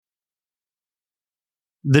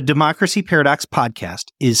The Democracy Paradox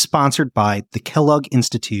podcast is sponsored by the Kellogg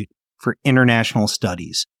Institute for International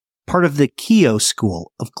Studies, part of the Keough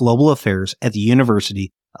School of Global Affairs at the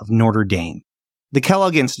University of Notre Dame. The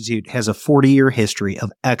Kellogg Institute has a 40-year history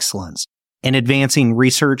of excellence in advancing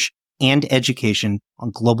research and education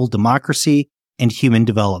on global democracy and human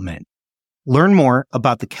development. Learn more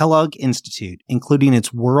about the Kellogg Institute, including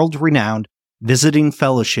its world-renowned visiting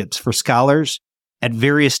fellowships for scholars at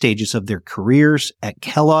various stages of their careers at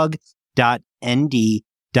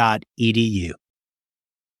kellogg.nd.edu.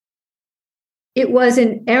 It was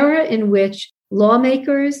an era in which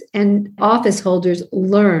lawmakers and office holders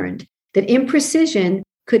learned that imprecision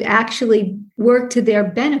could actually work to their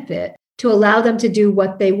benefit to allow them to do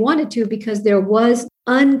what they wanted to because there was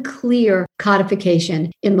unclear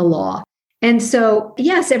codification in the law. And so,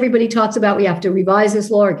 yes, everybody talks about we have to revise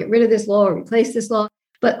this law or get rid of this law or replace this law.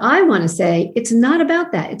 But I want to say it's not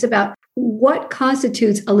about that. It's about what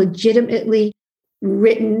constitutes a legitimately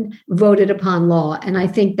written, voted upon law. And I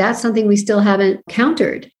think that's something we still haven't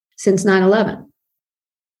countered since 9/11.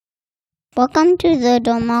 Welcome to the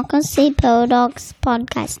Democracy Paradox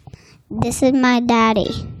podcast. This is my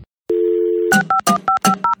daddy.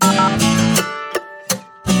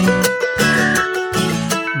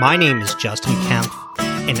 My name is Justin Kempf,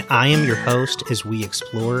 and I am your host as we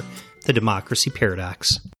explore the Democracy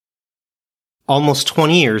Paradox. Almost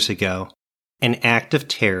 20 years ago, an act of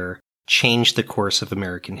terror changed the course of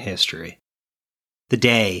American history. The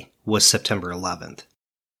day was September 11th.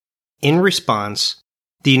 In response,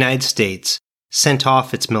 the United States sent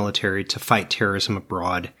off its military to fight terrorism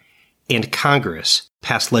abroad, and Congress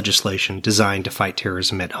passed legislation designed to fight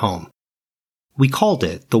terrorism at home. We called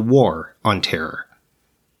it the War on Terror.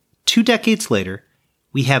 2 decades later,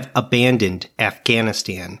 we have abandoned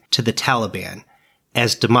Afghanistan to the Taliban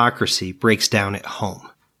as democracy breaks down at home.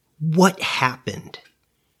 What happened?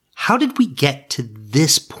 How did we get to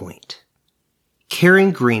this point?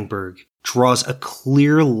 Karen Greenberg draws a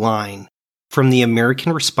clear line from the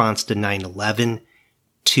American response to 9/11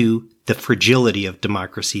 to the fragility of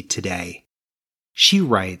democracy today. She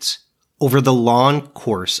writes, over the long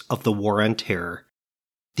course of the War on Terror,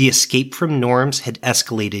 the escape from norms had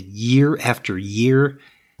escalated year after year,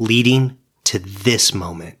 leading to this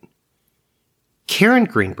moment. Karen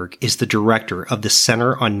Greenberg is the director of the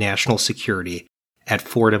Center on National Security at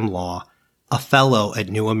Fordham Law, a fellow at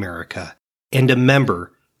New America, and a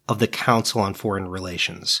member of the Council on Foreign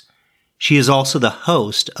Relations. She is also the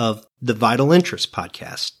host of the Vital Interest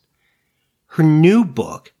podcast. Her new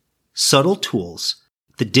book, Subtle Tools,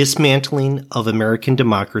 The Dismantling of American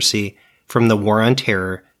Democracy from the War on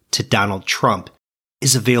Terror to Donald Trump,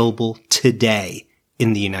 is available today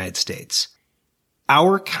in the United States.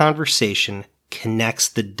 Our conversation connects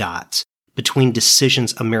the dots between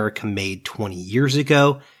decisions America made 20 years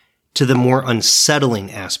ago to the more unsettling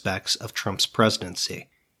aspects of Trump's presidency.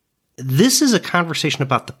 This is a conversation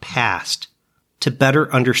about the past to better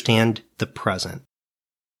understand the present.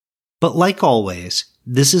 But like always,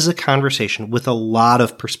 this is a conversation with a lot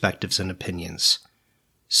of perspectives and opinions.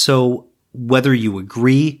 So whether you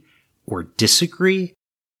agree or disagree,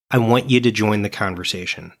 I want you to join the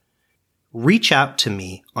conversation. Reach out to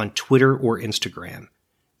me on Twitter or Instagram.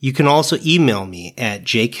 You can also email me at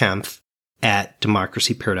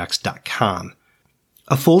jkempf@democracyparadox.com.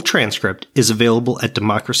 A full transcript is available at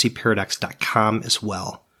democracyparadox.com as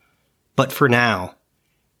well. But for now,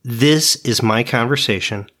 this is my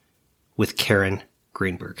conversation with Karen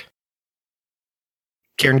Greenberg.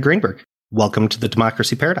 Karen Greenberg, welcome to the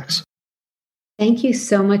Democracy Paradox. Thank you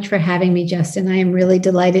so much for having me, Justin. I am really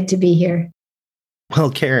delighted to be here. Well,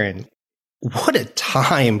 Karen, what a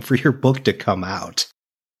time for your book to come out.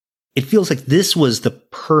 It feels like this was the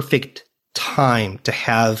perfect time to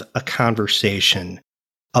have a conversation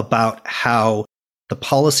about how the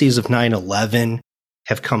policies of 9/11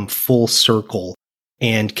 have come full circle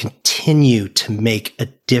and continue to make a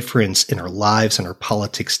difference in our lives and our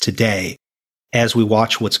politics today as we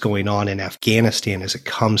watch what's going on in Afghanistan as it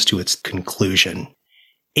comes to its conclusion.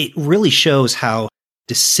 It really shows how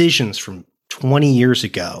decisions from 20 years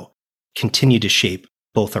ago continue to shape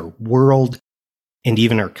both our world and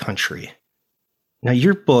even our country. Now,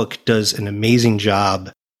 your book does an amazing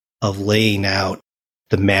job of laying out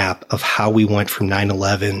the map of how we went from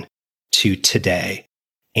 9/11 to today.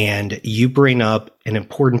 And you bring up an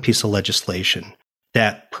important piece of legislation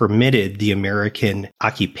that permitted the American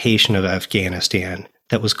occupation of Afghanistan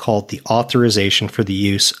that was called the Authorization for the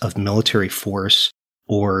Use of Military Force,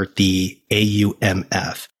 or the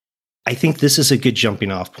AUMF. I think this is a good jumping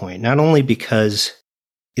off point, not only because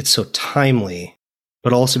it's so timely,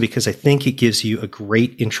 but also because I think it gives you a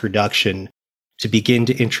great introduction to begin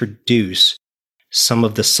to introduce some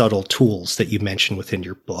of the subtle tools that you mentioned within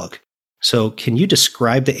your book. So can you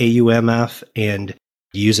describe the AUMF and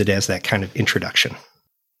use it as that kind of introduction?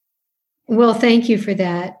 Well, thank you for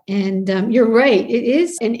that. And you're right. It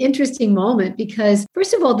is an interesting moment because,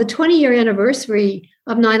 first of all, the 20-year anniversary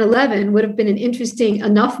of 9/11 would have been an interesting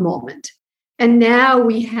enough moment. And now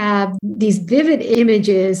we have these vivid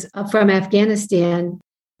images from Afghanistan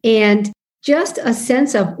and just a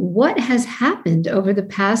sense of what has happened over the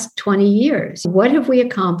past 20 years. What have we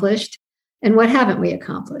accomplished and what haven't we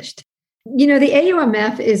accomplished? You know, the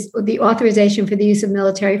AUMF is the authorization for the use of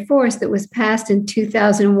military force that was passed in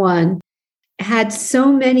 2001, had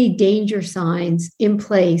so many danger signs in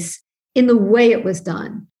place in the way it was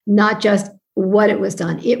done, not just what it was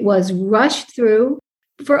done. It was rushed through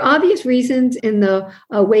for obvious reasons in the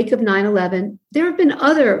wake of 9/11. There have been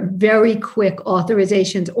other very quick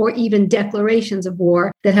authorizations or even declarations of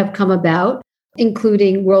war that have come about,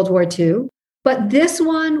 including World War II. But this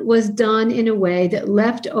one was done in a way that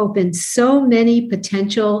left open so many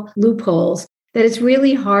potential loopholes that it's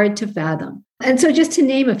really hard to fathom. And so just to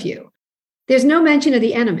name a few, there's no mention of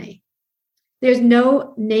the enemy. There's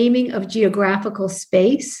no naming of geographical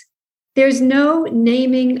space. There's no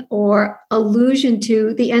naming or allusion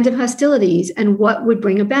to the end of hostilities and what would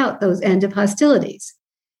bring about those end of hostilities.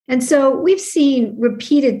 And so we've seen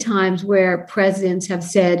repeated times where presidents have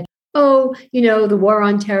said, oh, you know, the war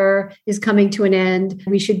on terror is coming to an end.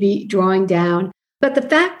 We should be drawing down. But the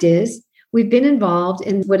fact is, we've been involved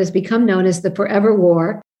in what has become known as the forever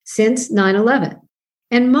war since 9/11.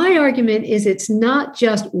 And my argument is it's not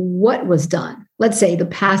just what was done, let's say the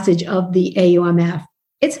passage of the AUMF,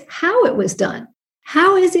 it's how it was done.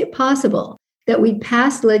 How is it possible that we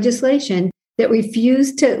passed legislation that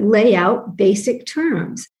refused to lay out basic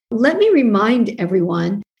terms? Let me remind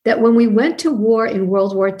everyone that when we went to war in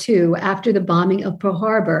World War II after the bombing of Pearl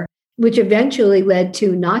Harbor, which eventually led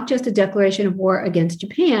to not just a declaration of war against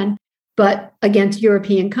Japan, but against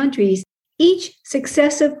European countries, each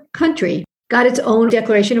successive country got its own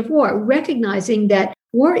declaration of war, recognizing that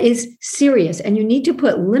war is serious and you need to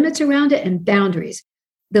put limits around it and boundaries.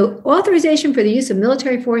 The authorization for the use of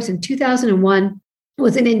military force in 2001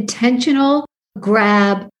 was an intentional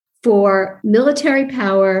grab for military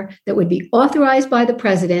power that would be authorized by the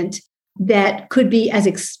president that could be as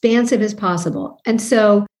expansive as possible. And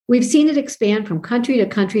so we've seen it expand from country to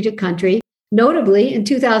country to country. Notably, in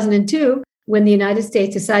 2002, when the United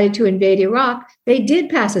States decided to invade Iraq, they did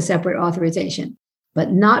pass a separate authorization,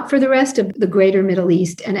 but not for the rest of the greater Middle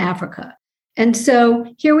East and Africa. And so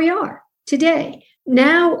here we are today.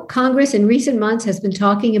 Now, Congress in recent months has been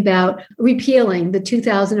talking about repealing the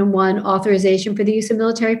 2001 authorization for the use of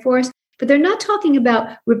military force, but they're not talking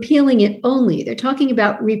about repealing it only. They're talking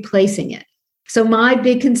about replacing it. So my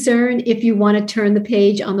big concern, if you want to turn the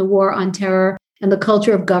page on the war on terror and the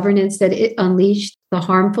culture of governance that it unleashed, the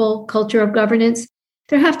harmful culture of governance,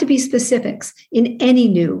 there have to be specifics in any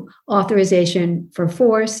new authorization for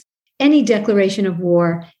force, any declaration of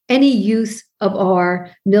war, any use of our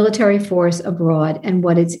military force abroad and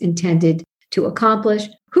what it's intended to accomplish,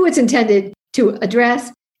 who it's intended to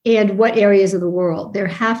address, and what areas of the world. There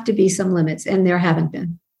have to be some limits, and there haven't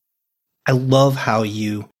been. I love how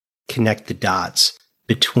you connect the dots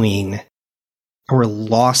between our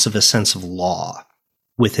loss of a sense of law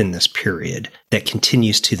within this period that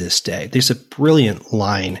continues to this day. There's a brilliant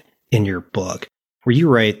line in your book where you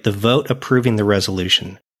write, the vote approving the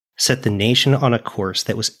resolution set the nation on a course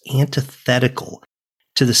that was antithetical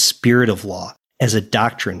to the spirit of law as a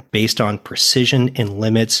doctrine based on precision and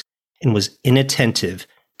limits and was inattentive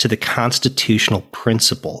to the constitutional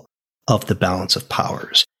principle of the balance of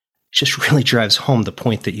powers. It just really drives home the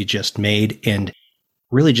point that you just made and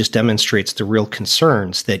really just demonstrates the real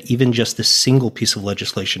concerns that even just this single piece of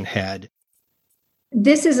legislation had.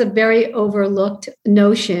 This is a very overlooked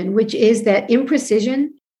notion, which is that imprecision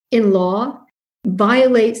in law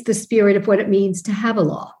violates the spirit of what it means to have a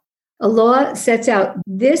law. A law sets out,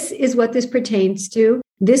 this is what this pertains to.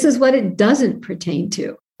 This is what it doesn't pertain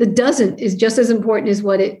to. The doesn't is just as important as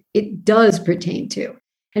what it does pertain to.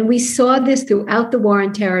 And we saw this throughout the war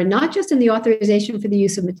on terror, not just in the authorization for the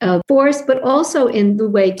use of force, but also in the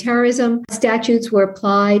way terrorism statutes were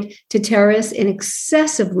applied to terrorists in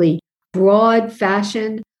excessively broad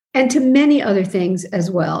fashion, and to many other things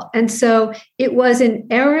as well. And so it was an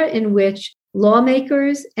era in which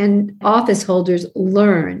lawmakers and office holders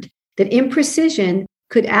learned that imprecision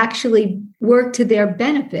could actually work to their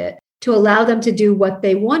benefit to allow them to do what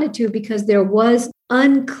they wanted to because there was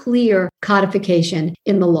unclear codification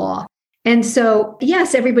in the law. And so,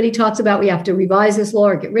 yes, everybody talks about we have to revise this law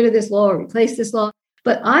or get rid of this law or replace this law.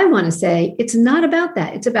 But I want to say it's not about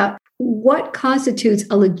that. It's about what constitutes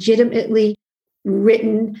a legitimately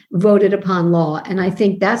written, voted upon law. And I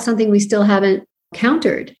think that's something we still haven't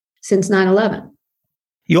countered since 9/11.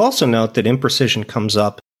 You also note that imprecision comes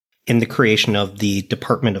up in the creation of the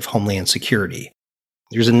Department of Homeland Security.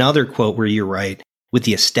 There's another quote where you write, with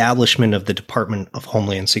the establishment of the Department of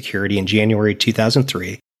Homeland Security in January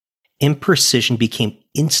 2003, imprecision became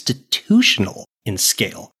institutional in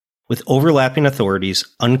scale, with overlapping authorities,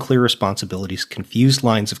 unclear responsibilities, confused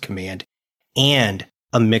lines of command, and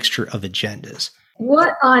a mixture of agendas.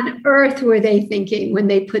 What on earth were they thinking when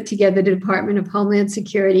they put together the Department of Homeland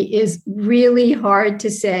Security is really hard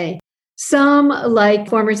to say. Some, like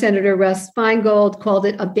former Senator Russ Feingold, called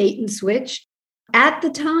it a bait and switch. At the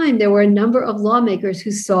time, there were a number of lawmakers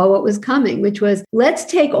who saw what was coming, which was, let's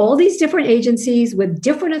take all these different agencies with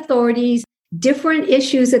different authorities, different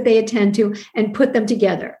issues that they attend to, and put them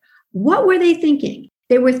together. What were they thinking?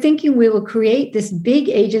 They were thinking we will create this big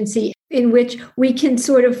agency in which we can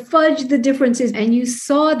sort of fudge the differences. And you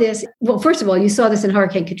saw this, well, first of all, you saw this in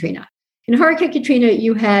Hurricane Katrina. In Hurricane Katrina,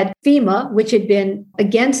 you had FEMA, which had been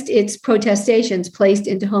against its protestations placed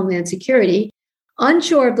into Homeland Security,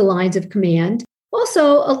 unsure of the lines of command,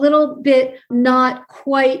 also a little bit not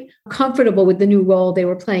quite comfortable with the new role they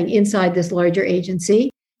were playing inside this larger agency.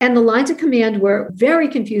 And the lines of command were very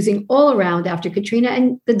confusing all around after Katrina,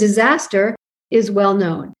 and the disaster is well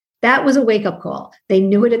known. That was a wake-up call. They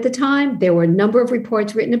knew it at the time. There were a number of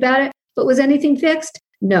reports written about it, but was anything fixed?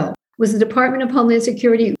 No. Was the Department of Homeland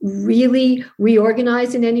Security really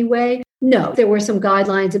reorganized in any way? No. There were some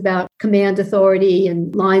guidelines about command authority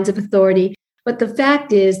and lines of authority, but the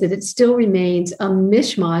fact is that it still remains a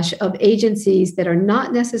mishmash of agencies that are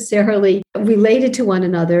not necessarily related to one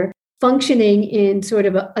another, functioning in sort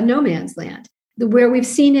of a no man's land. Where we've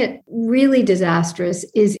seen it really disastrous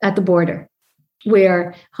is at the border,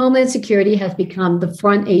 where Homeland Security has become the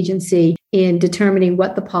front agency in determining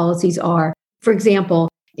what the policies are. For example,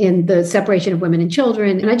 in the separation of women and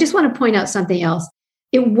children. And I just want to point out something else.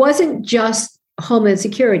 It wasn't just Homeland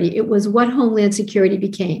Security. It was what Homeland Security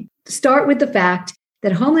became. Start with the fact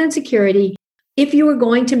that Homeland Security, if you were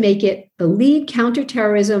going to make it the lead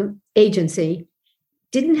counterterrorism agency,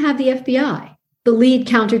 didn't have the FBI, the lead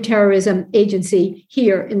counterterrorism agency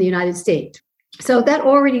here in the United States. So that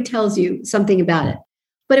already tells you something about it.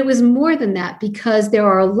 But it was more than that, because there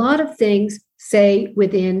are a lot of things, say,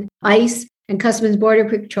 within ICE and Customs Border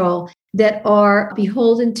Patrol that are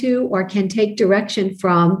beholden to or can take direction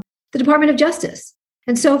from the Department of Justice.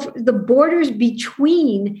 And so the borders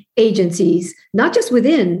between agencies, not just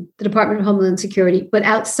within the Department of Homeland Security, but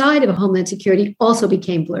outside of Homeland Security, also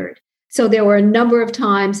became blurred. So there were a number of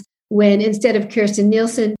times when, instead of Kirstjen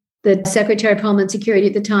Nielsen, the Secretary of Homeland Security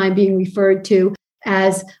at the time, being referred to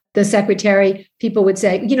as the secretary, people would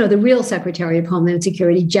say, the real Secretary of Homeland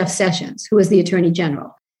Security, Jeff Sessions, who was the Attorney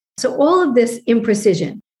General. So all of this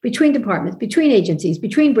imprecision between departments, between agencies,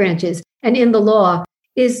 between branches, and in the law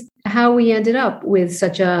is how we ended up with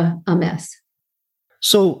such a mess.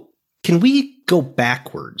 So can we go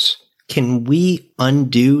backwards? Can we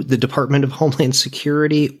undo the Department of Homeland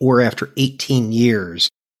Security? Or after 18 years,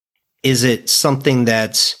 is it something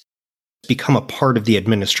that's become a part of the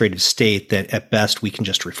administrative state that at best we can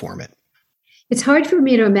just reform it? It's hard for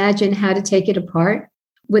me to imagine how to take it apart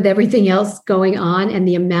with everything else going on and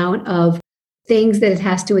the amount of things that it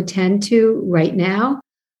has to attend to right now,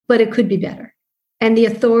 but it could be better. And the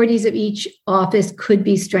authorities of each office could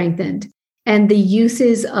be strengthened. And the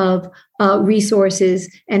uses of resources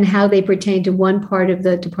and how they pertain to one part of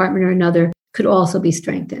the department or another could also be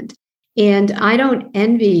strengthened. And I don't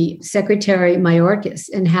envy Secretary Mayorkas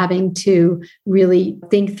in having to really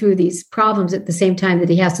think through these problems at the same time that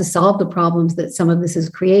he has to solve the problems that some of this has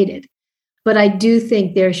created. But I do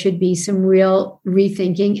think there should be some real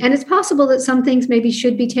rethinking. And it's possible that some things maybe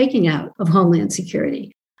should be taken out of Homeland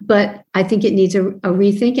Security. But I think it needs a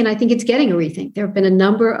rethink, and I think it's getting a rethink. There have been a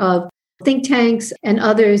number of think tanks and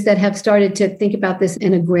others that have started to think about this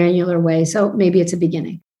in a granular way. So maybe it's a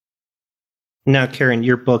beginning. Now, Karen,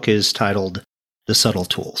 your book is titled The Subtle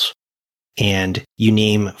Tools, and you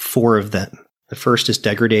name 4 of them. The first is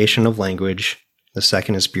degradation of language. The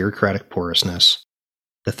second is bureaucratic porousness.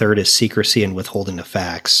 The third is secrecy and withholding of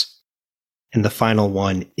facts. And the final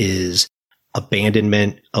one is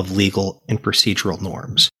abandonment of legal and procedural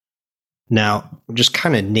norms. Now, I'm just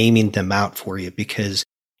kind of naming them out for you because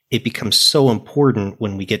it becomes so important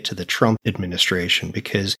when we get to the Trump administration,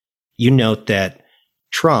 because you note that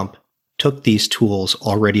Trump took these tools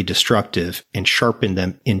already destructive and sharpened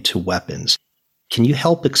them into weapons. Can you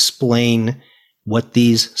help explain what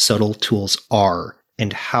these subtle tools are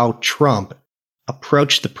and how Trump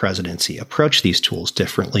approach the presidency, approach these tools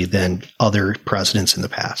differently than other presidents in the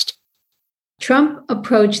past? Trump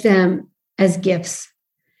approached them as gifts,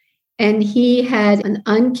 and he had an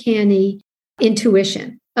uncanny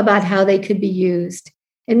intuition about how they could be used.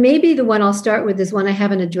 And maybe the one I'll start with is one I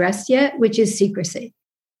haven't addressed yet, which is secrecy.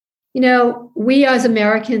 You know, we as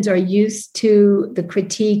Americans are used to the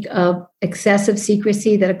critique of excessive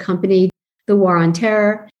secrecy that accompanied the war on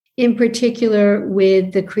terror, in particular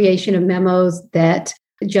with the creation of memos that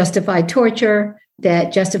justified torture,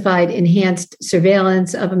 that justified enhanced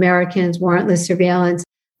surveillance of Americans, warrantless surveillance.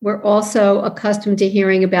 We're also accustomed to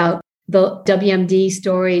hearing about the WMD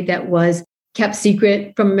story that was kept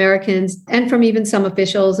secret from Americans and from even some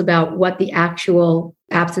officials about what the actual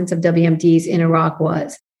absence of WMDs in Iraq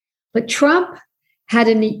was. But Trump had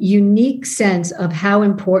a unique sense of how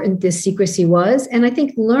important this secrecy was, and I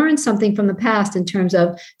think learned something from the past in terms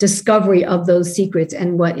of discovery of those secrets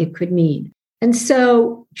and what it could mean. And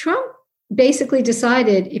so Trump basically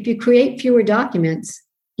decided if you create fewer documents,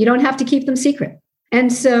 you don't have to keep them secret.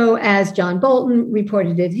 And so as John Bolton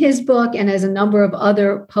reported in his book, and as a number of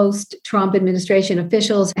other post-Trump administration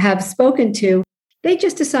officials have spoken to, they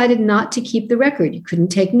just decided not to keep the record. You couldn't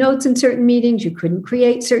take notes in certain meetings. You couldn't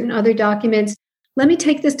create certain other documents. Let me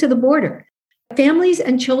take this to the border. Families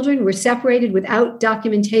and children were separated without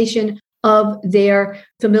documentation of their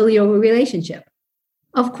familial relationship.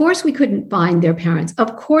 Of course, we couldn't find their parents.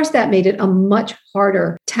 Of course, that made it a much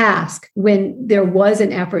harder task when there was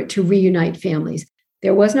an effort to reunite families.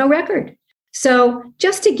 There was no record. So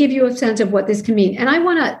just to give you a sense of what this can mean, and I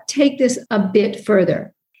want to take this a bit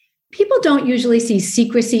further. People don't usually see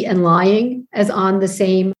secrecy and lying as on the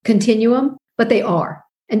same continuum, but they are.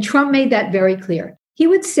 And Trump made that very clear. He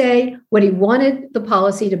would say what he wanted the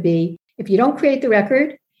policy to be. If you don't create the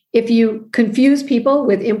record, if you confuse people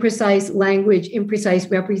with imprecise language, imprecise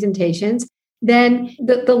representations, then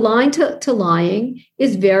the line to lying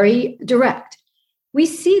is very direct. We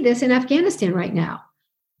see this in Afghanistan right now.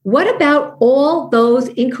 What about all those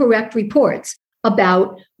incorrect reports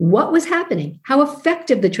about what was happening, how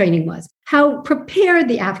effective the training was, how prepared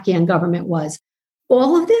the Afghan government was?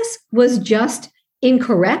 All of this was just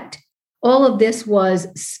incorrect. All of this was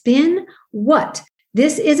spin. What?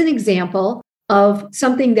 This is an example of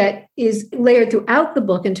something that is layered throughout the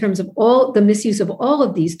book in terms of all the misuse of all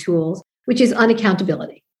of these tools, which is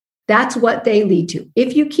unaccountability. That's what they lead to.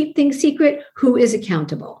 If you keep things secret, who is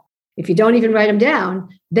accountable? If you don't even write them down,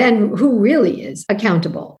 then who really is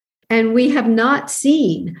accountable? And we have not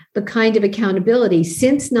seen the kind of accountability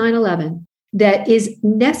since 9/11 that is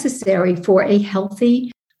necessary for a healthy,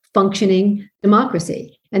 functioning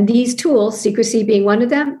democracy. And these tools, secrecy being one of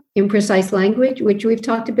them, imprecise language, which we've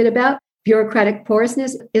talked a bit about, bureaucratic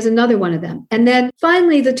porousness is another one of them. And then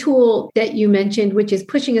finally, the tool that you mentioned, which is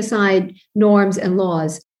pushing aside norms and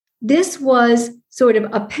laws. This was sort of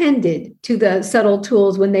appended to the subtle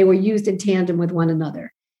tools when they were used in tandem with one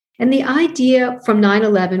another. And the idea from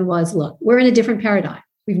 9/11 was, look, we're in a different paradigm.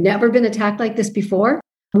 We've never been attacked like this before.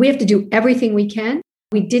 We have to do everything we can.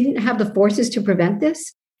 We didn't have the forces to prevent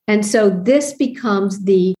this. And so this becomes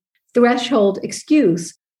the threshold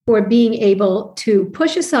excuse for being able to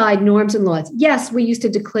push aside norms and laws. Yes, we used to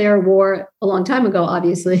declare war a long time ago,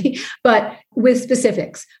 obviously, but with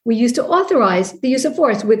specifics. We used to authorize the use of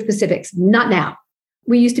force with specifics, not now.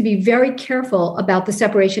 We used to be very careful about the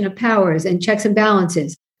separation of powers and checks and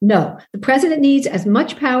balances. No, the president needs as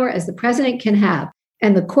much power as the president can have.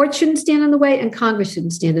 And the court shouldn't stand in the way and Congress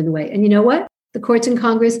shouldn't stand in the way. And you know what? The courts and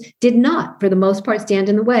Congress did not, for the most part, stand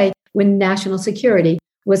in the way when national security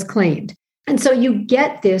was claimed. And so you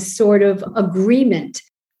get this sort of agreement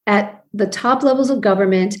at the top levels of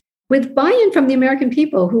government with buy-in from the American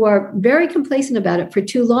people who are very complacent about it for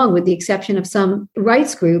too long, with the exception of some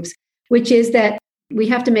rights groups, which is that we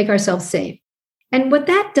have to make ourselves safe. And what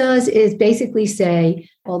that does is basically say,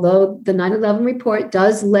 although the 9/11 report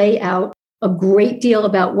does lay out a great deal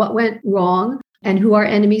about what went wrong and who our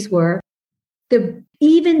enemies were, the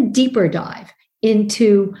even deeper dive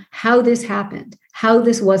into how this happened, how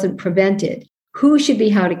this wasn't prevented, who should be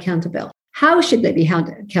held accountable, how should they be held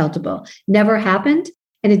accountable, never happened.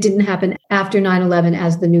 And it didn't happen after 9/11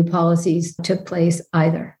 as the new policies took place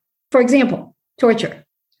either. For example, torture.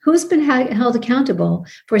 Who's been held accountable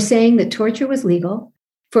for saying that torture was legal,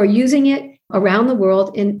 for using it around the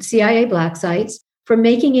world in CIA black sites, for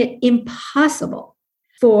making it impossible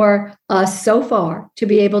for us so far to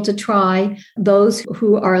be able to try those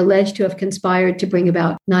who are alleged to have conspired to bring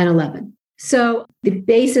about 9/11. So the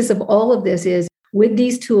basis of all of this is with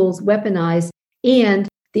these tools weaponized and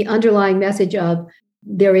the underlying message of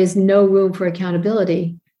there is no room for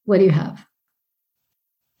accountability. What do you have?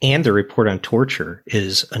 And the report on torture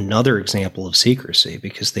is another example of secrecy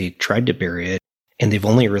because they tried to bury it and they've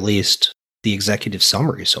only released the executive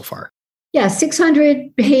summary so far. Yeah,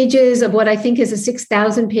 600 pages of what I think is a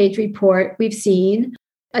 6,000-page report we've seen.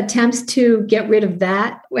 Attempts to get rid of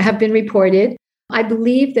that have been reported. I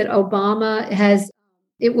believe that Obama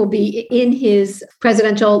it will be in his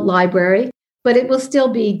presidential library, but it will still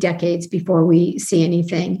be decades before we see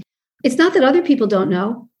anything. It's not that other people don't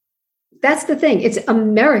know. That's the thing. It's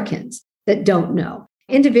Americans that don't know.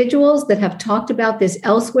 Individuals that have talked about this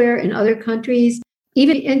elsewhere in other countries,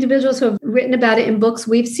 even individuals who have written about it in books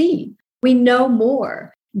we've seen. We know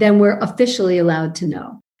more than we're officially allowed to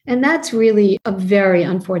know. And that's really a very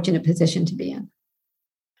unfortunate position to be in.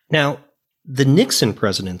 Now, the Nixon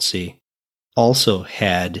presidency also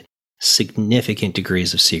had significant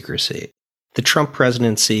degrees of secrecy. The Trump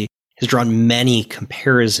presidency has drawn many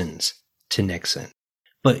comparisons to Nixon.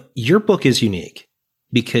 But your book is unique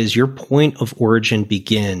because your point of origin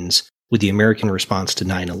begins with the American response to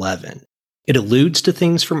 9/11. It alludes to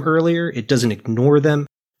things from earlier. It doesn't ignore them,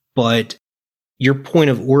 but your point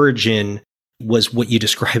of origin was what you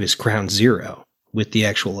describe as ground zero with the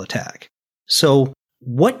actual attack. So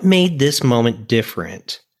what made this moment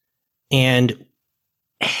different? And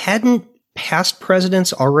hadn't past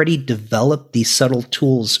presidents already developed these subtle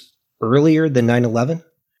tools earlier than 9/11?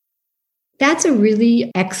 That's a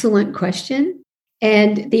really excellent question.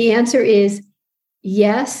 And the answer is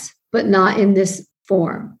yes, but not in this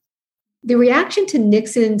form. The reaction to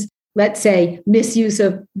Nixon's, let's say, misuse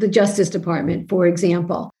of the Justice Department, for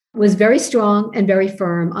example, was very strong and very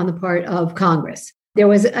firm on the part of Congress. There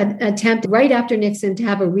was an attempt right after Nixon to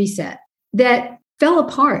have a reset that fell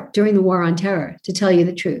apart during the War on Terror, to tell you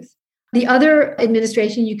the truth. The other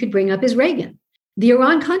administration you could bring up is Reagan, the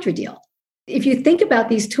Iran-Contra deal. If you think about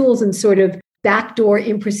these tools and sort of backdoor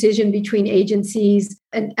imprecision between agencies,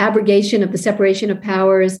 an abrogation of the separation of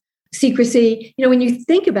powers, secrecy, when you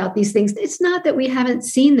think about these things, it's not that we haven't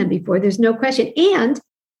seen them before. There's no question. And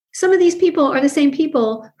some of these people are the same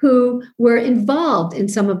people who were involved in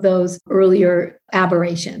some of those earlier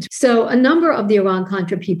aberrations. So a number of the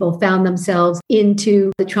Iran-Contra people found themselves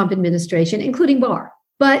into the Trump administration, including Barr.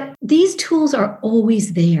 But these tools are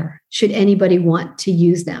always there, should anybody want to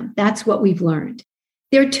use them. That's what we've learned.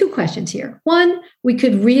 There are two questions here. One, we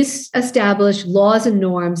could reestablish laws and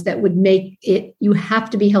norms that would make it, you have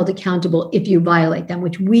to be held accountable if you violate them,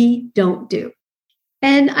 which we don't do.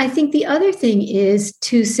 And I think the other thing is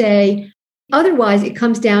to say, otherwise it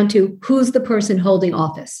comes down to who's the person holding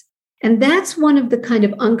office. And that's one of the kind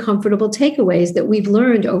of uncomfortable takeaways that we've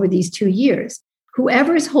learned over these 2 years.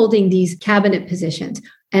 Whoever is holding these cabinet positions,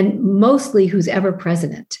 and mostly who's ever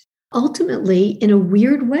president, ultimately, in a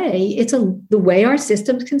weird way, it's the way our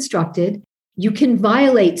system's constructed. You can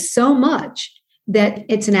violate so much that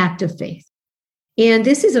it's an act of faith. And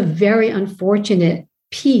this is a very unfortunate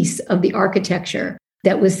piece of the architecture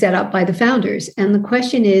that was set up by the founders. And the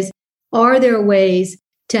question is, are there ways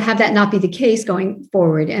to have that not be the case going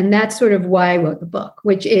forward? And that's sort of why I wrote the book,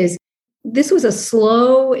 which is, this was a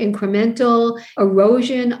slow, incremental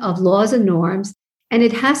erosion of laws and norms, and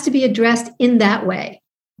it has to be addressed in that way,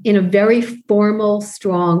 in a very formal,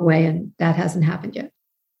 strong way, and that hasn't happened yet.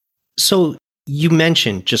 So you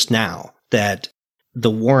mentioned just now that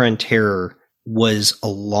the War on Terror was a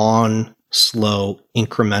long, slow,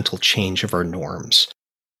 incremental change of our norms.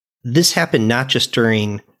 This happened not just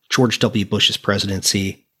during George W. Bush's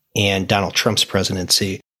presidency and Donald Trump's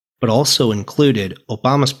presidency, but also included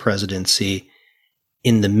Obama's presidency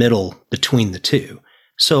in the middle between the two.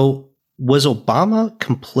 So was Obama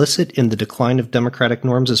complicit in the decline of democratic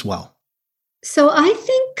norms as well? So I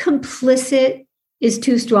think complicit is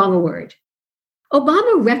too strong a word.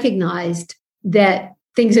 Obama recognized that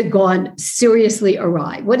things had gone seriously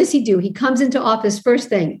awry. What does he do? He comes into office, first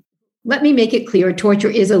thing, let me make it clear,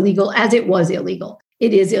 torture is illegal, as it was illegal.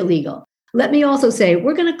 It is illegal. Let me also say,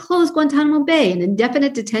 we're going to close Guantanamo Bay, an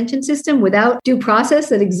indefinite detention system without due process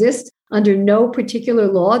that exists under no particular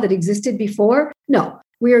law that existed before. No,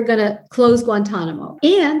 we are going to close Guantanamo.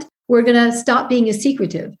 And we're going to stop being as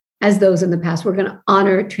secretive as those in the past. We're going to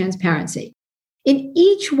honor transparency. In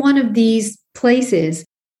each one of these places,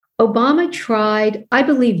 Obama tried, I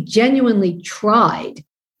believe genuinely tried,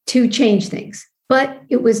 to change things. But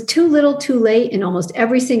it was too little, too late in almost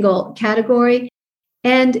every single category.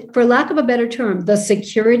 And for lack of a better term, the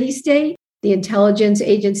security state, the intelligence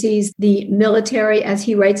agencies, the military, as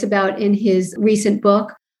he writes about in his recent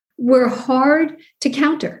book, were hard to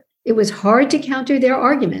counter. It was hard to counter their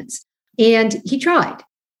arguments. And he tried.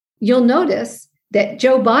 You'll notice that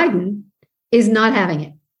Joe Biden is not having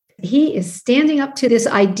it. he is standing up to this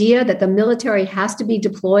idea that the military has to be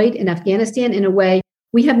deployed in Afghanistan in a way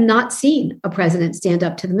we have not seen a president stand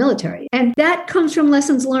up to the military. And that comes from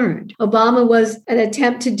lessons learned. Obama was an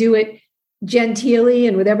attempt to do it genteelly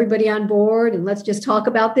and with everybody on board, and let's just talk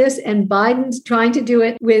about this. And Biden's trying to do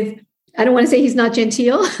it with, I don't want to say he's not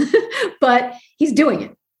genteel, but he's doing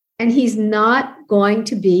it. And he's not going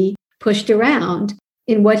to be pushed around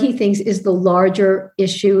in what he thinks is the larger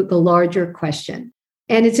issue, the larger question.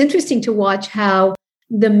 And it's interesting to watch how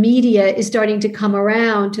the media is starting to come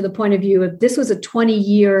around to the point of view of this was a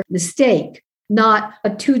 20-year mistake, not a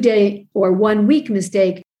 2-day or 1-week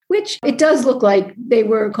mistake, which it does look like they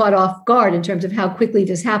were caught off guard in terms of how quickly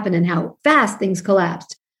this happened and how fast things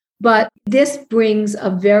collapsed. But this brings a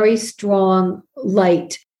very strong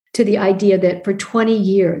light to the idea that for 20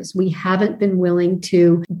 years, we haven't been willing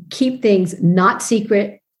to keep things not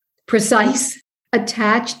secret, precise,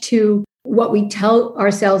 attached to what we tell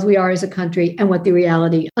ourselves we are as a country and what the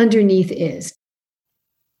reality underneath is.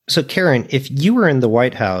 So, Karen, if you were in the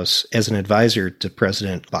White House as an advisor to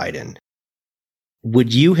President Biden,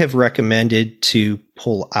 would you have recommended to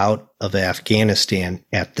pull out of Afghanistan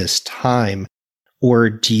at this time? Or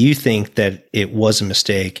do you think that it was a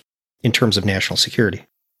mistake in terms of national security?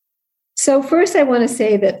 So first, I want to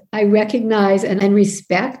say that I recognize and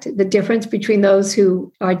respect the difference between those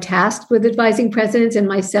who are tasked with advising presidents and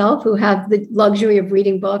myself, who have the luxury of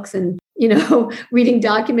reading books and, reading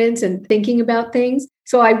documents and thinking about things.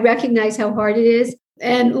 So I recognize how hard it is.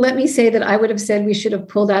 And let me say that I would have said we should have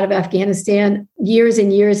pulled out of Afghanistan years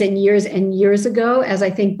and years and years and years ago, as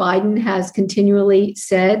I think Biden has continually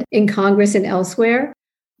said in Congress and elsewhere.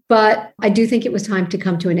 But I do think it was time to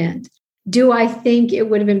come to an end. Do I think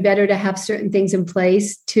it would have been better to have certain things in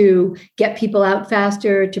place to get people out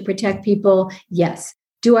faster, to protect people? Yes.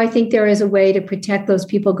 Do I think there is a way to protect those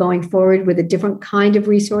people going forward with a different kind of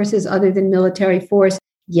resources other than military force?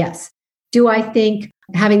 Yes. Do I think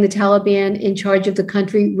having the Taliban in charge of the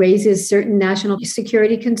country raises certain national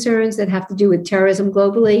security concerns that have to do with terrorism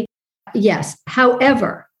globally? Yes.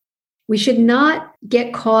 However, we should not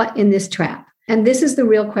get caught in this trap. And this is the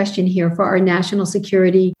real question here for our national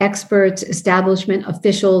security experts, establishment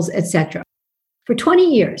officials, etc. For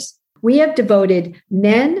 20 years, we have devoted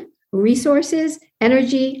men, resources,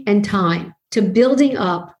 energy, and time to building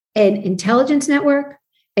up an intelligence network,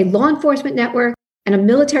 a law enforcement network, and a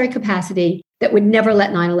military capacity that would never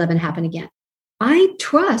let 9/11 happen again. I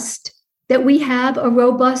trust that we have a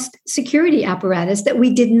robust security apparatus that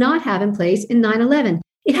we did not have in place in 9/11.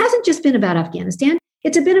 It hasn't just been about Afghanistan.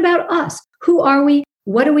 It's been about us. Who are we?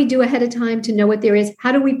 What do we do ahead of time to know what there is?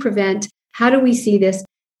 How do we prevent? How do we see this?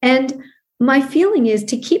 And my feeling is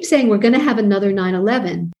to keep saying we're going to have another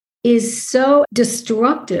 9/11 is so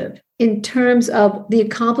destructive in terms of the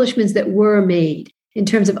accomplishments that were made, in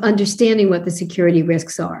terms of understanding what the security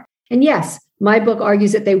risks are. And yes, my book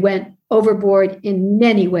argues that they went overboard in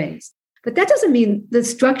many ways. But that doesn't mean the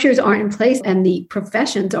structures aren't in place and the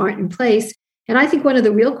professions aren't in place. And I think one of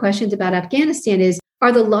the real questions about Afghanistan is,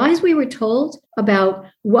 are the lies we were told about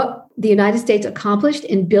what the United States accomplished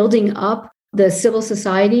in building up the civil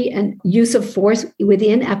society and use of force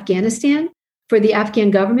within Afghanistan for the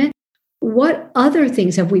Afghan government? What other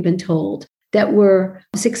things have we been told that were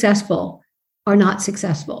successful are not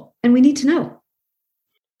successful? And we need to know.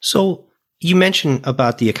 So you mentioned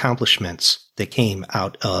about the accomplishments that came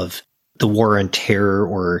out of the war on terror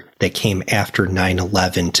or that came after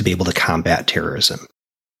 9/11 to be able to combat terrorism.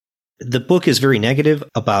 The book is very negative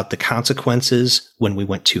about the consequences when we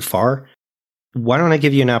went too far. Why don't I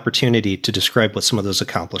give you an opportunity to describe what some of those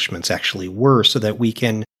accomplishments actually were so that we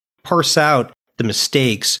can parse out the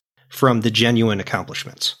mistakes from the genuine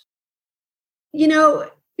accomplishments?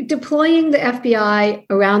 Deploying the FBI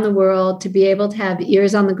around the world to be able to have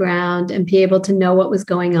ears on the ground and be able to know what was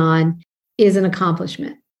going on is an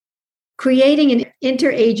accomplishment. Creating an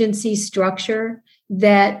interagency structure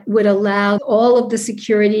that would allow all of the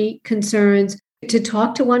security concerns to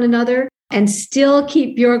talk to one another and still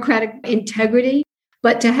keep bureaucratic integrity,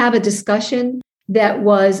 but to have a discussion that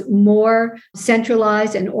was more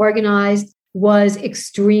centralized and organized was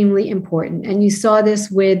extremely important. And you saw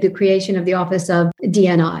this with the creation of the Office of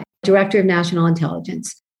DNI, Director of National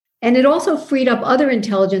Intelligence. And it also freed up other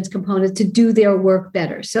intelligence components to do their work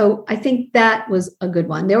better. So I think that was a good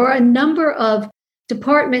one. There were a number of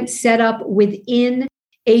departments set up within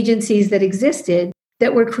agencies that existed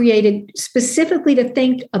that were created specifically to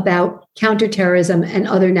think about counterterrorism and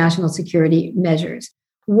other national security measures.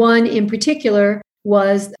 One in particular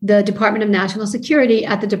was the Department of National Security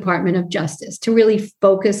at the Department of Justice to really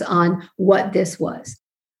focus on what this was.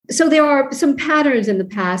 So there are some patterns in the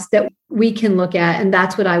past that we can look at, and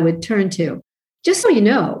that's what I would turn to. Just so you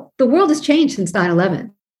know, the world has changed since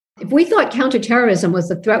 9/11. If we thought counterterrorism was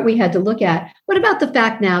the threat we had to look at, what about the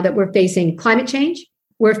fact now that we're facing climate change?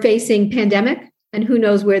 We're facing pandemic, and who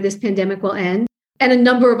knows where this pandemic will end, and a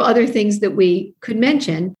number of other things that we could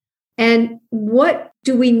mention. And what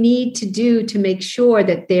do we need to do to make sure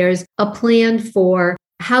that there's a plan for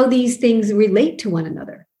how these things relate to one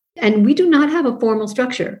another? And we do not have a formal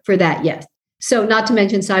structure for that yet. So not to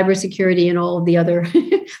mention cybersecurity and all of the other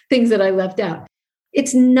things that I left out.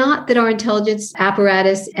 It's not that our intelligence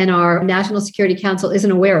apparatus and our National Security Council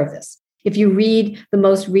isn't aware of this. If you read the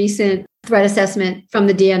most recent threat assessment from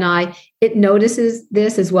the DNI, it notices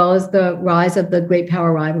this as well as the rise of the great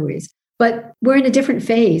power rivalries. But we're in a different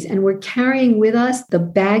phase, and we're carrying with us the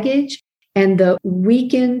baggage and the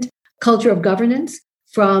weakened culture of governance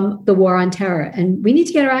from the war on terror. And we need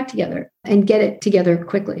to get our act together and get it together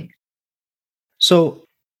quickly. So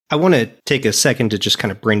I want to take a second to just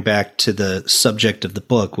kind of bring back to the subject of the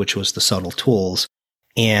book, which was the subtle tools.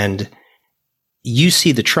 And you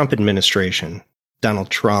see the Trump administration, Donald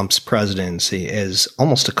Trump's presidency, as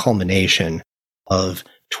almost a culmination of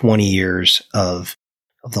 20 years of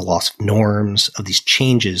the loss of norms, of these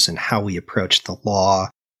changes in how we approach the law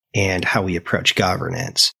and how we approach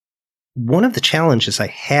governance. One of the challenges I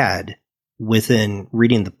had within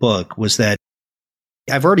reading the book was that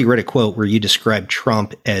I've already read a quote where you described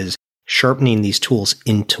Trump as sharpening these tools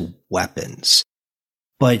into weapons.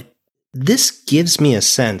 But this gives me a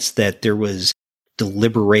sense that there was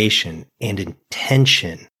deliberation and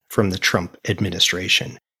intention from the Trump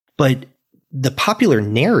administration. But the popular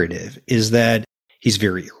narrative is that he's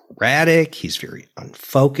very erratic, he's very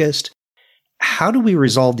unfocused. How do we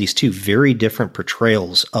resolve these two very different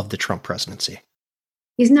portrayals of the Trump presidency?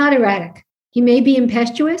 He's not erratic. He may be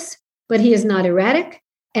impetuous, but he is not erratic,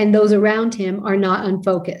 and those around him are not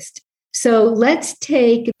unfocused. So let's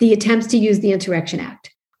take the attempts to use the Insurrection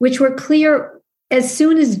Act, which were clear as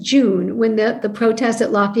soon as June when the protests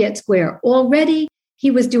at Lafayette Square. Already,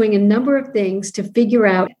 he was doing a number of things to figure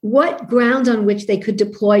out what grounds on which they could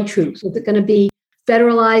deploy troops. Was it going to be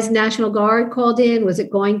federalized National Guard called in? Was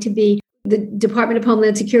it going to be the Department of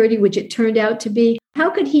Homeland Security, which it turned out to be? How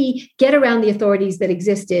could he get around the authorities that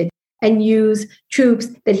existed and use troops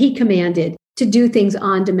that he commanded to do things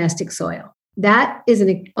on domestic soil? That is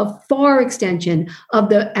a far extension of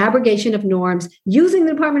the abrogation of norms using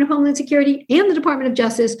the Department of Homeland Security and the Department of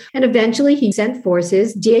Justice. And eventually he sent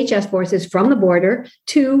forces, DHS forces from the border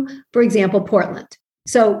to, for example, Portland.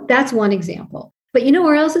 So that's one example. But you know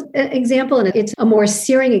where else is an example? And it's a more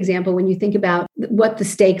searing example when you think about what the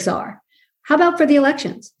stakes are. How about for the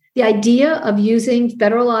elections? The idea of using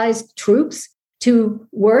federalized troops to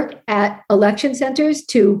work at election centers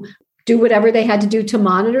to do whatever they had to do to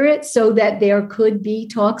monitor it so that there could be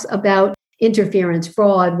talks about interference,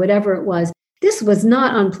 fraud, whatever it was. This was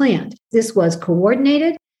not unplanned. This was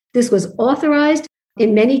coordinated. This was authorized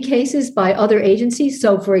in many cases by other agencies.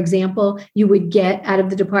 So, for example, you would get out of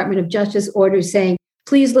the Department of Justice orders saying,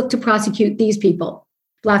 please look to prosecute these people,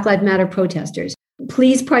 Black Lives Matter protesters.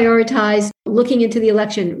 Please prioritize looking into the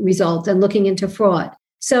election results and looking into fraud.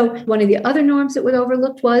 So one of the other norms that was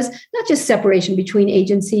overlooked was not just separation between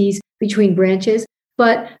agencies, between branches,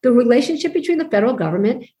 but the relationship between the federal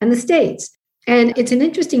government and the states. And it's an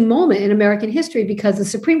interesting moment in American history because the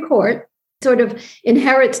Supreme Court sort of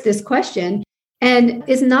inherits this question and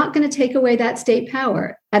is not going to take away that state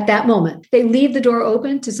power at that moment. They leave the door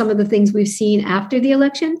open to some of the things we've seen after the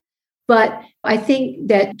election. But I think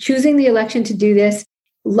that choosing the election to do this,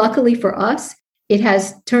 luckily for us, it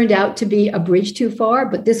has turned out to be a bridge too far,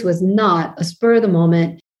 but this was not a spur of the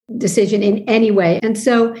moment decision in any way. And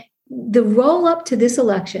so the roll up to this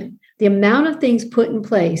election, the amount of things put in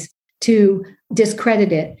place to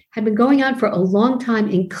discredit it had been going on for a long time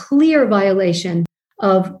in clear violation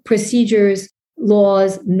of procedures,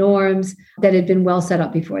 laws, norms that had been well set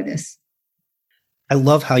up before this. I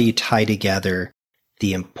love how you tie together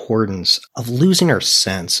the importance of losing our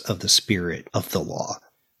sense of the spirit of the law,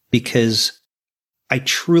 because I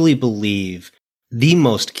truly believe the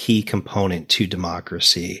most key component to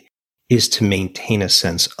democracy is to maintain a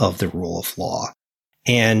sense of the rule of law.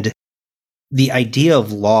 And the idea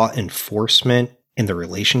of law enforcement and the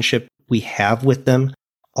relationship we have with them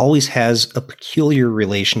always has a peculiar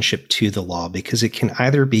relationship to the law, because it can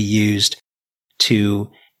either be used to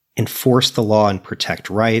enforce the law and protect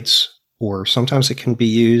rights, or sometimes it can be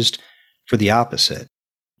used for the opposite.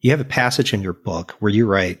 You have a passage in your book where you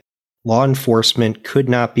write, law enforcement could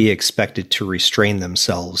not be expected to restrain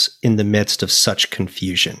themselves in the midst of such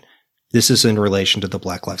confusion. This is in relation to the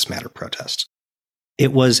Black Lives Matter protests.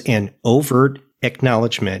 It was an overt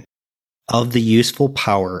acknowledgement of the useful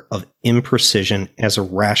power of imprecision as a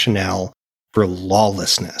rationale for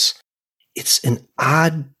lawlessness. It's an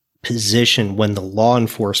odd position when the law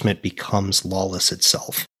enforcement becomes lawless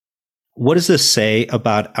itself. What does this say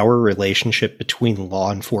about our relationship between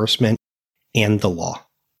law enforcement and the law?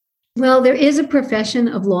 Well, there is a profession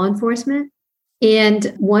of law enforcement.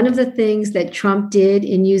 And one of the things that Trump did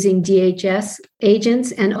in using DHS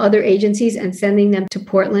agents and other agencies and sending them to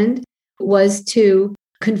Portland was to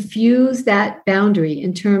confuse that boundary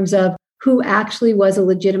in terms of who actually was a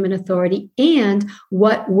legitimate authority and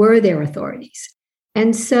what were their authorities.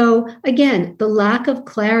 And so, again, the lack of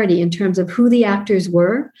clarity in terms of who the actors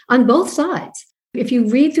were on both sides. If you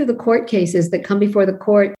read through the court cases that come before the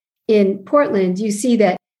court in Portland, you see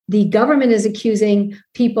that the government is accusing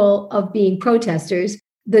people of being protesters.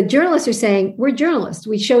 The journalists are saying, we're journalists.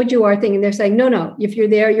 We showed you our thing. And they're saying, no, if you're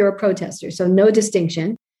there, you're a protester. So no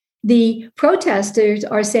distinction. The protesters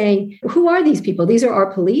are saying, who are these people? These are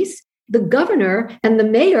our police. The governor and the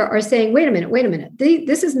mayor are saying, wait a minute.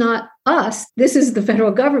 This is not us. This is the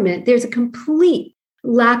federal government. There's a complete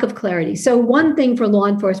lack of clarity. So one thing for law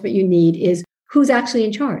enforcement you need is who's actually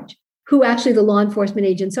in charge, who actually the law enforcement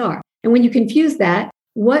agents are. And when you confuse that,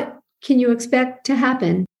 what can you expect to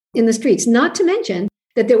happen in the streets? Not to mention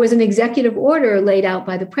that there was an executive order laid out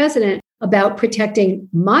by the president about protecting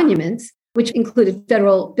monuments, which included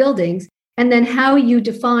federal buildings, and then how you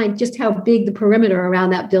define just how big the perimeter around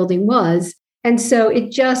that building was. And so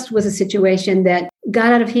it just was a situation that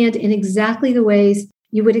got out of hand in exactly the ways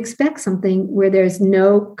you would expect something where there's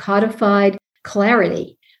no codified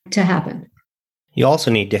clarity to happen. You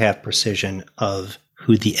also need to have precision of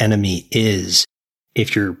who the enemy is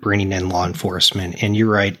if you're bringing in law enforcement. And you're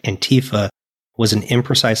right, Antifa was an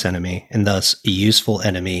imprecise enemy and thus a useful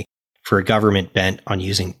enemy for a government bent on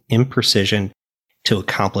using imprecision to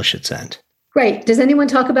accomplish its end. Right. Does anyone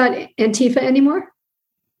talk about Antifa anymore?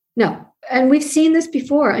 No. And we've seen this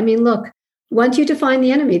before. I mean, look, once you define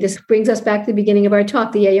the enemy, this brings us back to the beginning of our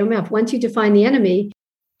talk, the AOMF. Once you define the enemy,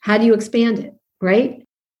 how do you expand it? Right.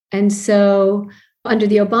 And so under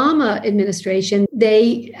the Obama administration,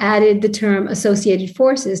 they added the term associated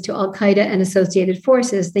forces to Al-Qaeda and associated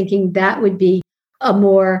forces, thinking that would be a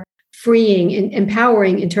more freeing and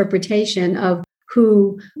empowering interpretation of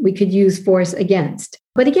who we could use force against.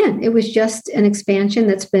 But again, it was just an expansion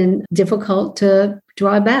that's been difficult to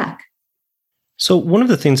draw back. So one of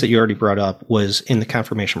the things that you already brought up was in the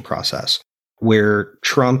confirmation process, where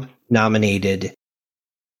Trump nominated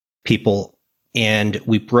people and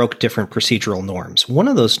we broke different procedural norms. One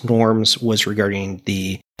of those norms was regarding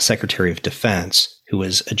the Secretary of Defense, who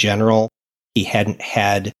was a general. He hadn't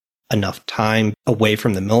had enough time away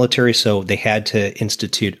from the military, so they had to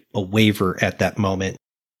institute a waiver at that moment.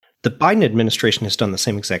 The Biden administration has done the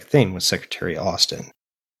same exact thing with Secretary Austin.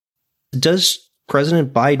 Does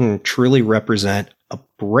President Biden truly represent a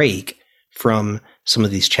break from some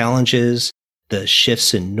of these challenges, the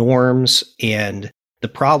shifts in norms, and the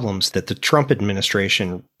problems that the Trump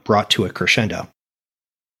administration brought to a crescendo?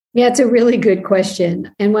 Yeah, it's a really good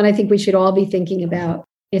question, and one I think we should all be thinking about.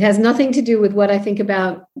 It has nothing to do with what I think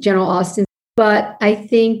about General Austin, but I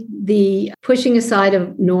think the pushing aside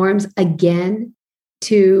of norms again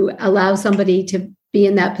to allow somebody to be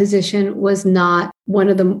in that position was not one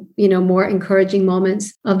of the more encouraging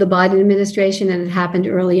moments of the Biden administration, and it happened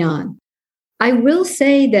early on. I will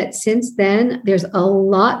say that since then, there's a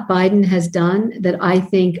lot Biden has done that I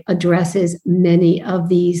think addresses many of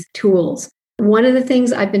these tools. One of the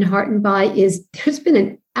things I've been heartened by is there's been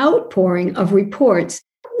an outpouring of reports,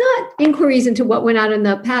 not inquiries into what went on in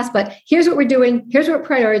the past, but here's what we're doing, here's what we're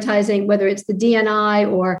prioritizing, whether it's the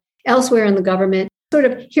DNI or elsewhere in the government, sort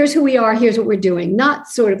of here's who we are, here's what we're doing, not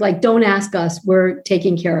sort of like, don't ask us, we're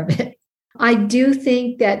taking care of it. I do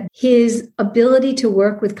think that his ability to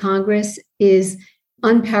work with Congress is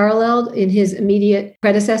unparalleled in his immediate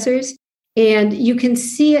predecessors. And you can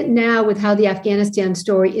see it now with how the Afghanistan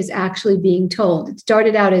story is actually being told. It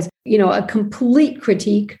started out as, a complete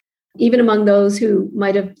critique, even among those who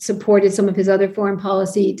might have supported some of his other foreign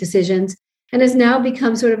policy decisions, and has now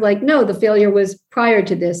become sort of like, no, the failure was prior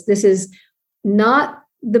to this. This is not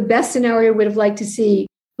the best scenario we would have liked to see,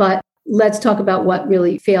 but let's talk about what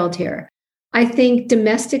really failed here. I think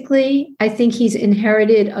domestically, I think he's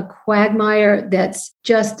inherited a quagmire that's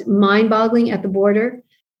just mind-boggling at the border,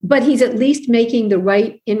 but he's at least making the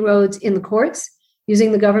right inroads in the courts,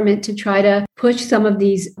 using the government to try to push some of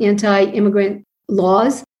these anti-immigrant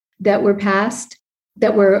laws that were passed,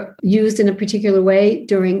 that were used in a particular way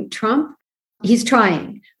during Trump. He's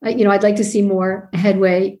trying. I'd like to see more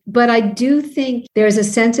headway, but I do think there's a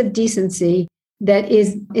sense of decency that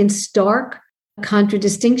is in stark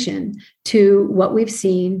contradistinction to what we've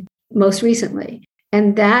seen most recently.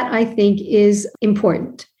 And that, I think, is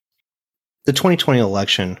important. The 2020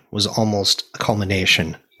 election was almost a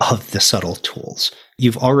culmination of the subtle tools.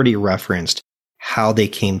 You've already referenced how they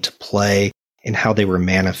came to play and how they were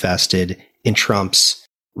manifested in Trump's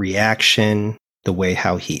reaction, the way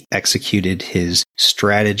how he executed his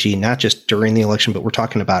strategy, not just during the election, but we're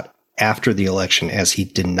talking about after the election as he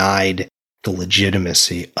denied the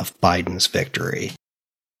legitimacy of Biden's victory.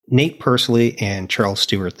 Nate Persily and Charles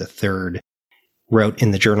Stewart III wrote in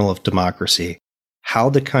the Journal of Democracy, how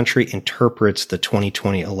the country interprets the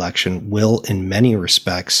 2020 election will, in many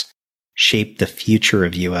respects, shape the future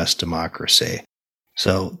of U.S. democracy.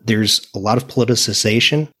 So there's a lot of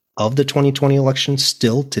politicization of the 2020 election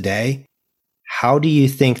still today. How do you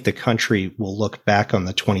think the country will look back on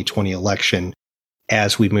the 2020 election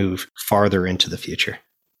as we move farther into the future?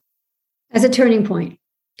 As a turning point,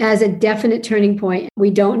 as a definite turning point. We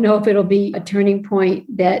don't know if it'll be a turning point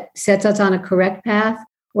that sets us on a correct path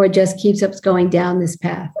or just keeps us going down this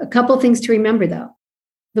path. A couple things to remember, though.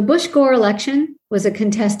 The Bush-Gore election was a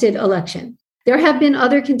contested election. There have been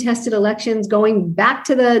other contested elections going back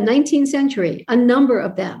to the 19th century, a number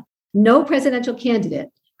of them. No presidential candidate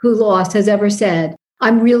who lost has ever said,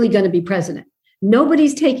 I'm really going to be president.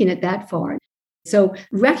 Nobody's taken it that far. So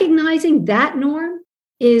recognizing that norm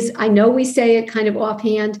is, I know we say it kind of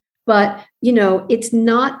offhand, but it's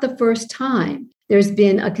not the first time there's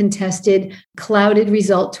been a contested, clouded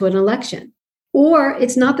result to an election. Or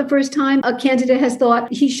it's not the first time a candidate has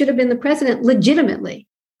thought he should have been the president legitimately.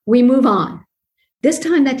 We move on. This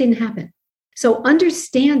time that didn't happen. So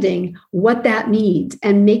understanding what that means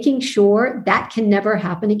and making sure that can never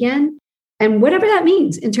happen again, and whatever that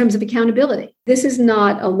means in terms of accountability, this is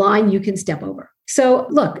not a line you can step over. So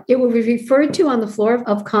look, it will be referred to on the floor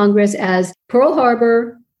of Congress as Pearl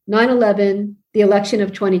Harbor, 9/11, the election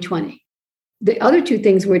of 2020. The other two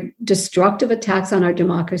things were destructive attacks on our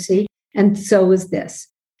democracy, and so was this.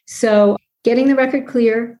 So getting the record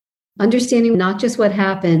clear, understanding not just what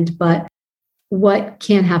happened, but what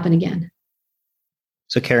can happen again.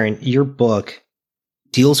 So Karen, your book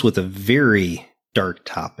deals with a very dark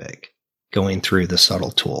topic, going through the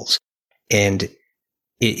subtle tools. And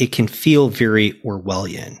it can feel very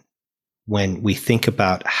Orwellian when we think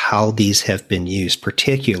about how these have been used,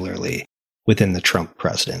 particularly within the Trump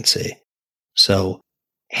presidency. So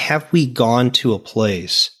have we gone to a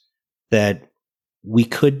place that we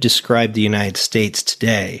could describe the United States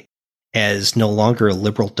today as no longer a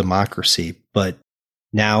liberal democracy, but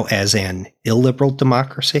now as an illiberal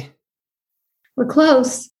democracy? We're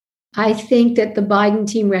close. I think that the Biden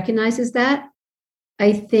team recognizes that.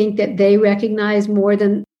 I think that they recognize more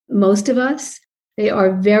than most of us. They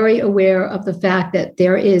are very aware of the fact that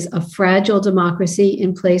there is a fragile democracy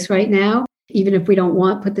in place right now, even if we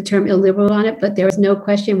don't put the term illiberal on it, but there is no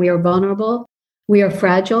question we are vulnerable. We are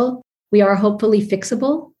fragile. We are hopefully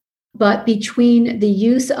fixable. But between the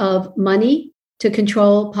use of money to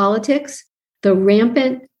control politics, the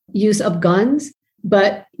rampant use of guns,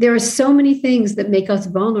 but there are so many things that make us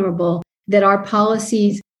vulnerable that our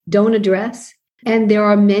policies don't address. And there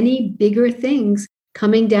are many bigger things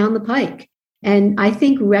coming down the pike. And I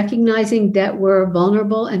think recognizing that we're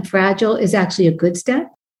vulnerable and fragile is actually a good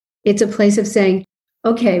step. It's a place of saying,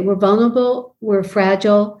 okay, we're vulnerable, we're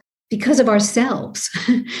fragile because of ourselves.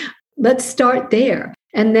 Let's start there.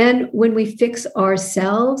 And then when we fix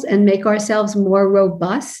ourselves and make ourselves more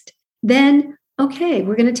robust, then, okay,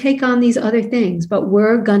 we're going to take on these other things, but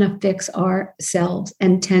we're going to fix ourselves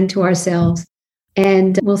and tend to ourselves.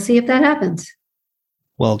 And we'll see if that happens.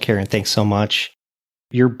 Well, Karen, thanks so much.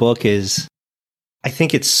 Your book I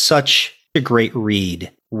think it's such a great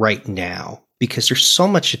read right now because there's so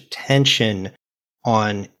much attention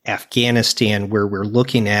on Afghanistan where we're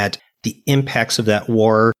looking at the impacts of that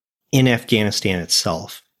war in Afghanistan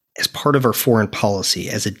itself as part of our foreign policy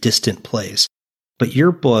as a distant place. But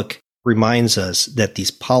your book reminds us that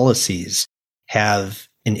these policies have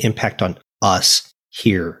an impact on us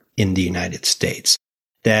here in the United States,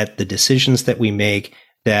 that the decisions that we make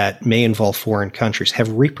that may involve foreign countries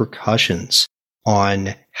have repercussions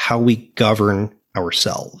on how we govern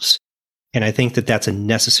ourselves. And I think that that's a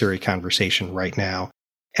necessary conversation right now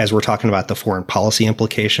as we're talking about the foreign policy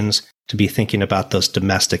implications, to be thinking about those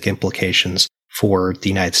domestic implications for the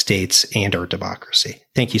United States and our democracy.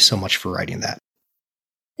 Thank you so much for writing that.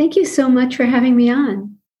 Thank you so much for having me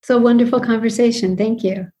on. It's a wonderful conversation. Thank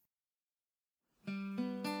you.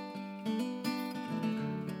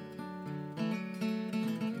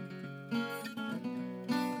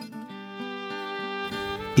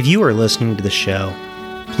 If you are listening to the show,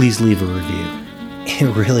 please leave a review.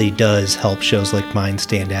 It really does help shows like mine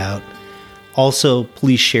stand out. Also,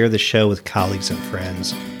 please share the show with colleagues and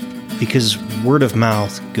friends, because word of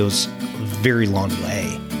mouth goes a very long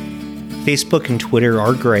way. Facebook and Twitter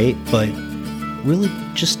are great, but really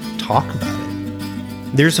just talk about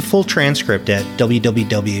it. There's a full transcript at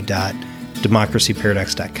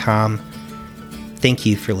www.democracyparadox.com. Thank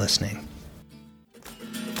you for listening.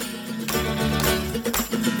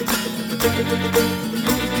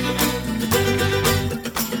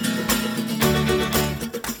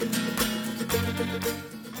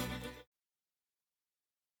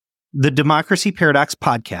 The Democracy Paradox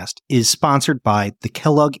podcast is sponsored by the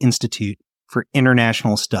Kellogg Institute for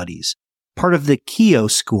International Studies, part of the Keough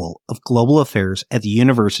School of Global Affairs at the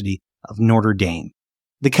University of Notre Dame.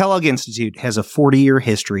 The Kellogg Institute has a 40-year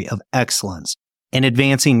history of excellence in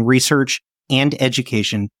advancing research and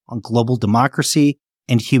education on global democracy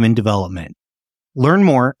and human development. Learn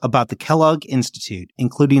more about the Kellogg Institute,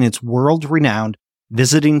 including its world-renowned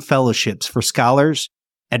visiting fellowships for scholars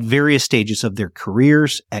at various stages of their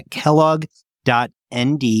careers at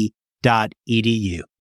kellogg.nd.edu.